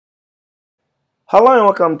Hello and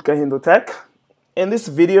welcome to KahindoTech. In this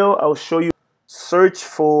video, I'll show you search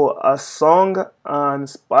for a song on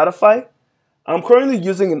Spotify. I'm currently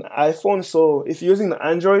using an iPhone, so if you're using an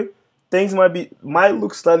Android, things might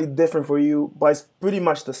look slightly different for you, but it's pretty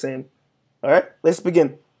much the same. All right, let's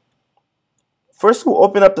begin. First, we'll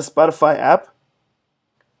open up the Spotify app.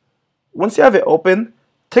 Once you have it open,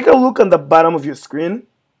 take a look on the bottom of your screen.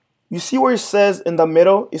 You see where it says in the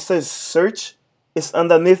middle, it says search. It's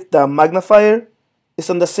underneath the magnifier. It's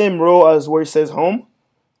on the same row as where it says home.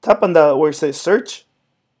 Tap on the where it says search.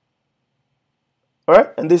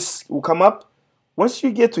 Alright, and this will come up. Once you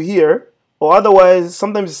get to here, or otherwise,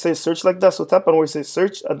 sometimes it says search like that, so tap on where it says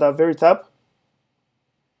search at the very top.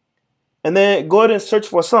 And then go ahead and search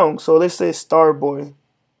for a song. So let's say Starboy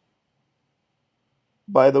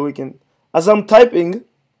by The Weeknd. As I'm typing,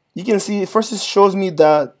 you can see first it shows me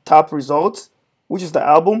the top results, which is the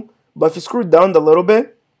album. But if you scroll down a little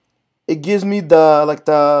bit, it gives me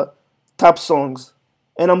the top songs.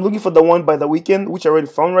 And I'm looking for the one by The Weeknd, which I already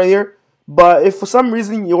found right here. But if for some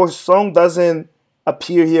reason your song doesn't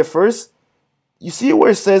appear here first, you see where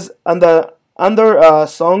it says under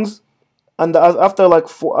songs, and after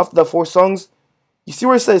the four songs, you see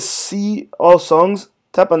where it says see all songs.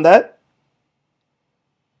 Tap on that.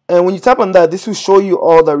 And when you tap on that, this will show you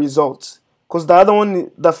all the results. Because the other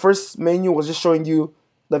one, the first menu was just showing you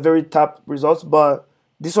the very top results, but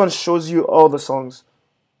this one shows you all the songs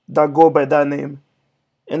that go by that name.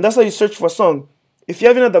 And that's how you search for a song. If you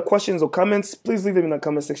have any other questions or comments, please leave them in the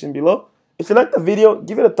comment section below. If you like the video,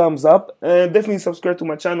 give it a thumbs up and definitely subscribe to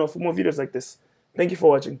my channel for more videos like this. Thank you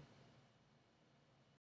for watching.